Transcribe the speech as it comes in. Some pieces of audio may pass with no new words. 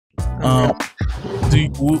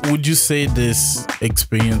Would you say this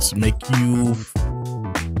experience make you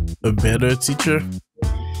a better teacher?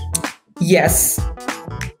 Yes.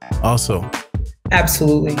 Also.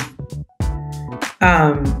 Absolutely.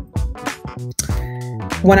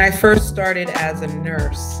 When I first started as a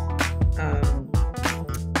nurse,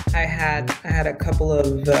 I had a couple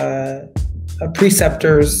of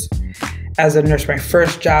preceptors as a nurse. My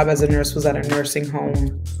first job as a nurse was at a nursing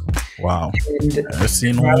home. Wow. And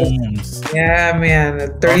nursing homes. Yeah,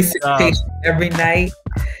 man. 36 patients every night.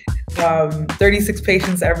 36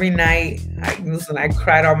 patients every night. I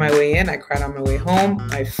cried on my way in. I cried on my way home.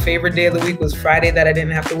 My favorite day of the week was Friday that I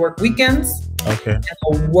didn't have to work weekends. Okay. And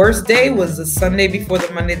the worst day was the Sunday before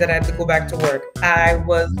the Monday that I had to go back to work. I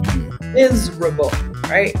was miserable,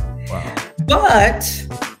 right? Wow. But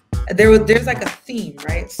there's like a theme,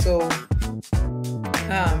 right? So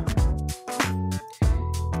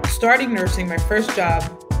starting nursing, my first job,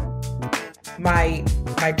 my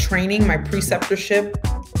training, my preceptorship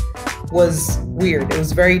was weird. It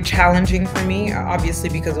was very challenging for me, obviously,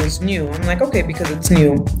 because it was new. I'm like, okay, because it's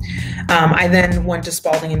new. I then went to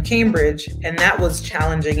Spalding and Cambridge, and that was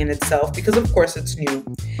challenging in itself because, of course, it's new.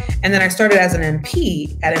 And then I started as an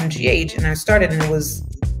NP at MGH, and I started, and it was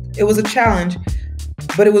a challenge,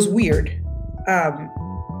 but it was weird.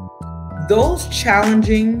 Those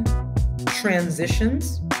challenging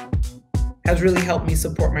transitions has really helped me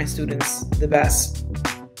support my students the best.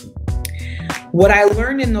 What I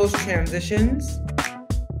learned in those transitions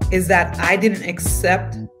is that I didn't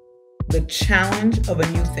accept the challenge of a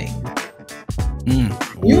new thing.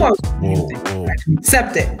 You are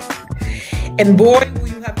accept it. And boy, will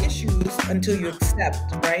you have issues until you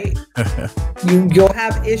accept, right? You'll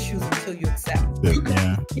have issues until you accept. You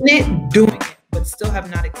can doing it, but still have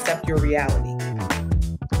not accept your reality.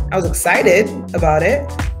 I was excited about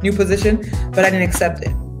it, new position, but I didn't accept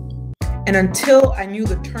it. And until I knew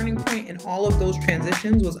the turning point in all of those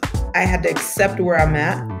transitions was I had to accept where I'm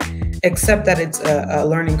at, accept that it's a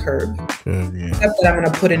learning curve, accept that I'm going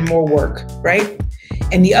to put in more work, right?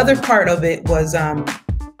 And the other part of it was I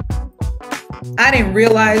didn't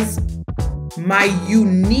realize my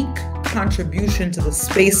unique contribution to the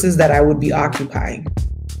spaces that I would be occupying.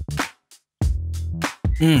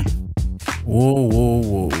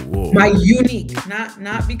 Whoa. My unique,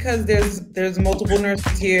 not because there's multiple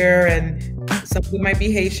nurses here and some of them might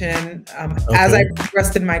be Haitian. As I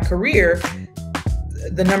progressed in my career,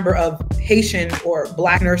 the number of Haitian or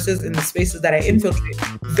Black nurses in the spaces that I infiltrated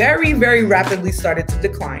very, very rapidly started to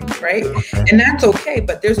decline, right? And that's okay,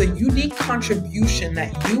 but there's a unique contribution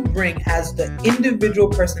that you bring as the individual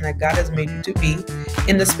person that God has made you to be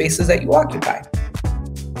in the spaces that you occupy.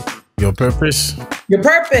 Your purpose? Your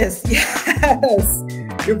purpose, yes.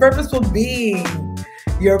 Your purposeful being,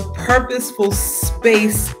 your purposeful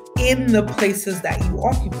space in the places that you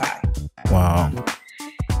occupy. Wow.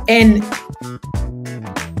 And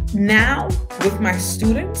now with my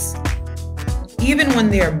students, even when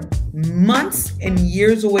they're months and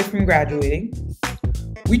years away from graduating,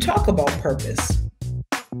 we talk about purpose.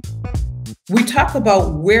 We talk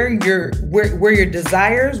about where your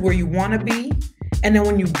desires, where you want to be. And then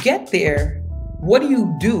when you get there, what do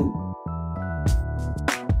you do?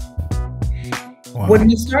 Wow. When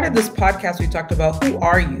we started this podcast, we talked about who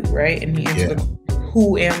are you, right? And he answered the question,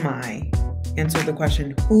 who am I? Answered the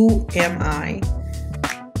question, who am I?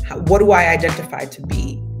 What do I identify to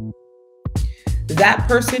be? That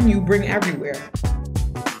person you bring everywhere.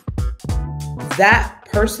 That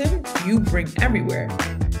person you bring everywhere.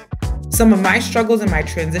 Some of my struggles in my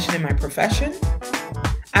transition in my profession,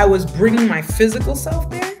 I was bringing my physical self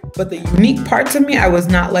there, but the unique parts of me, I was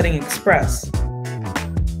not letting express.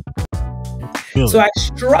 Really? So I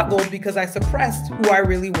struggled because I suppressed who I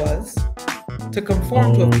really was to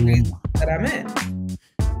conform to a place that I'm in.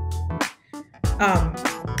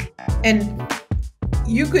 And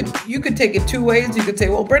you could take it two ways. You could say,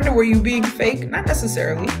 well, Brenda, were you being fake? Not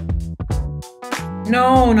necessarily.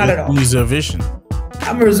 No, not at all. Reservation.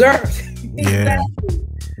 I'm reserved. Yeah.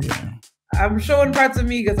 I'm showing parts of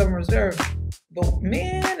me because I'm reserved. But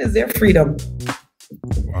man, is there freedom.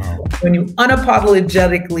 Wow. When you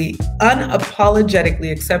unapologetically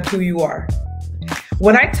accept who you are.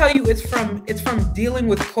 When I tell you it's from dealing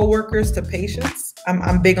with coworkers to patients,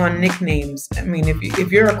 I'm big on nicknames. I mean,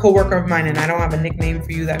 if you're a coworker of mine and I don't have a nickname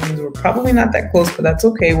for you, that means we're probably not that close, but that's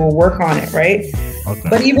okay. We'll work on it, right? Okay.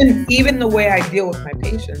 But even the way I deal with my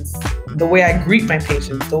patients, the way I greet my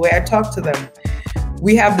patients, the way I talk to them,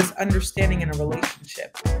 we have this understanding in a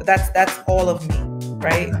relationship. But that's all of me,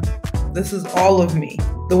 right? This is all of me.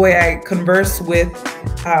 The way I converse with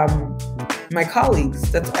my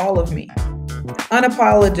colleagues, that's all of me.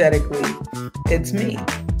 unapologetically, it's me.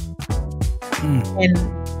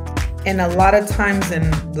 And a lot of times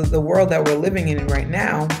in the world that we're living in right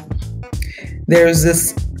now, there's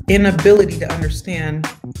this inability to understand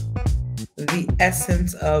the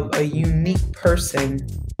essence of a unique person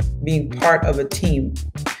being part of a team,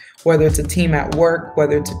 whether it's a team at work,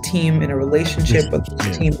 whether it's a team in a relationship, whether it's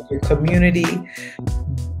a team in your community,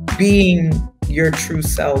 being your true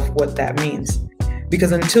self, what that means.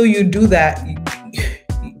 Because until you do that,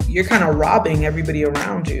 you're kind of robbing everybody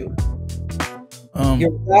around you.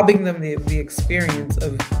 You're robbing them the experience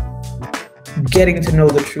of getting to know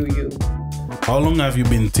the true you. How long have you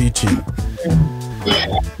been teaching?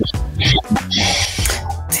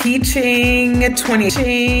 Teaching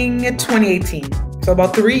 2018. So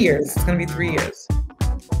about 3 years. It's going to be 3 years.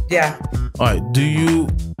 Yeah. All right.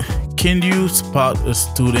 Can you spot a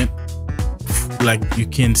student, like you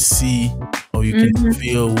can see or you can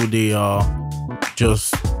feel who they are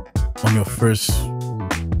just on your first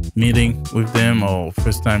meeting with them or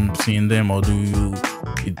first time seeing them, or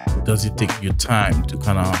does it take your time to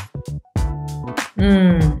kind of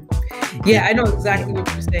Yeah, I know exactly what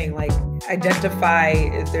you're saying. Like, identify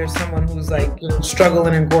if there's someone who's like, you know,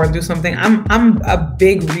 struggling and going through something. I'm a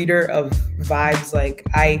big reader of vibes. Like,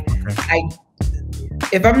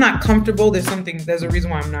 if I'm not comfortable, there's a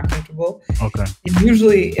reason why I'm not comfortable. Okay. And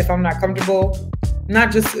usually, if I'm not comfortable,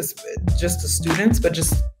 not just the students, but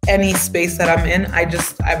just any space that I'm in,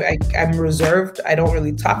 I'm reserved. I don't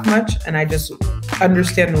really talk much, and I just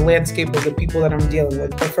understand the landscape of the people that I'm dealing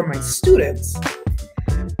with. But for my students,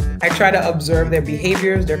 I try to observe their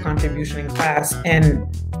behaviors, their contribution in class, and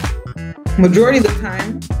majority of the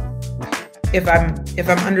time, if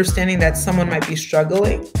I'm understanding that someone might be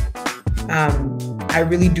struggling, I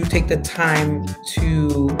really do take the time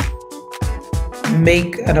to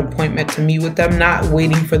make an appointment to meet with them, not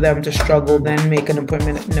waiting for them to struggle, then make an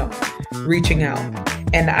appointment. No, reaching out.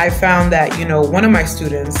 And I found that, you know, one of my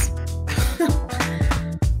students,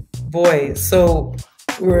 boy, so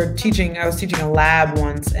I was teaching a lab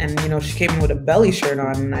once, and, you know, she came in with a belly shirt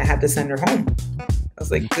on, and I had to send her home. I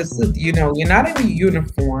was like, this is, you know, you're not in a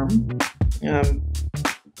uniform.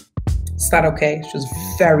 It's not okay. She was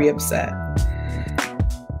very upset.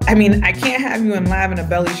 I mean, I can't have you in lab in a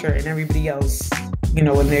belly shirt and everybody else, you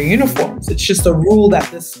know, in their uniforms. It's just a rule that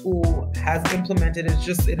this school has implemented. It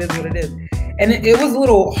is what it is. And it was a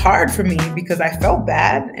little hard for me because I felt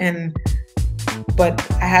bad,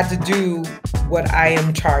 but I had to do what I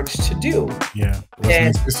am charged to do. Yeah.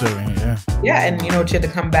 Yeah. Yeah. And, you know, she had to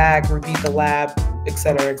come back, repeat the lab, et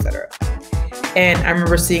cetera, et cetera. And I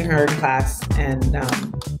remember seeing her in class, and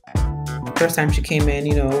first time she came in,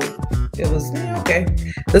 you know, it was okay.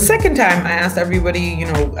 The second time I asked everybody, you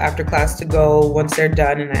know, after class to go once they're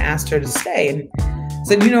done, and I asked her to stay, and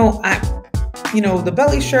said, you know, the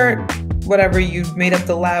belly shirt, whatever, you made up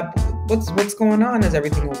the lab. What's going on? Is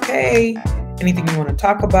everything okay? Anything you want to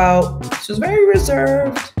talk about? She was very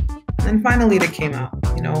reserved. And then finally it came out,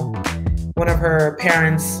 you know, one of her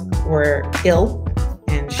parents were ill,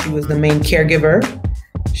 and she was the main caregiver.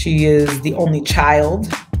 She is the only child,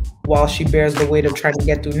 while she bears the weight of trying to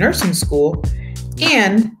get through nursing school,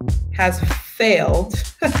 and has failed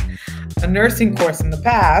a nursing course in the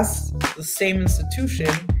past, the same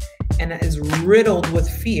institution, and is riddled with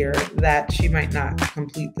fear that she might not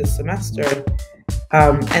complete this semester.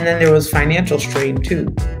 And then there was financial strain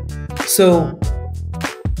too. So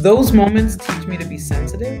those moments teach me to be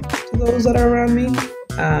sensitive to those that are around me,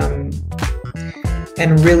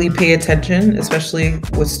 and really pay attention, especially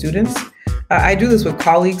with students. I do this with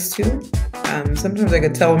colleagues too. Sometimes I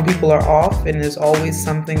could tell when people are off, and there's always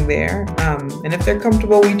something there. And if they're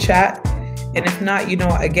comfortable, we chat. And if not, you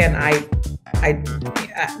know, again, I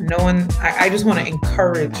just want to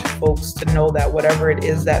encourage folks to know that whatever it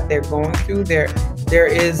is that they're going through, there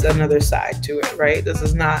is another side to it, right? This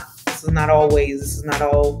is not all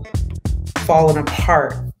falling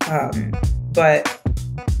apart. But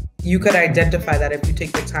you could identify that if you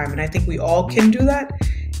take the time. And I think we all can do that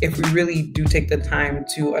if we really do take the time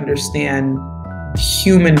to understand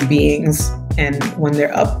human beings, and when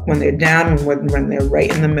they're up, when they're down, and when they're right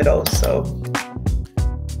in the middle. So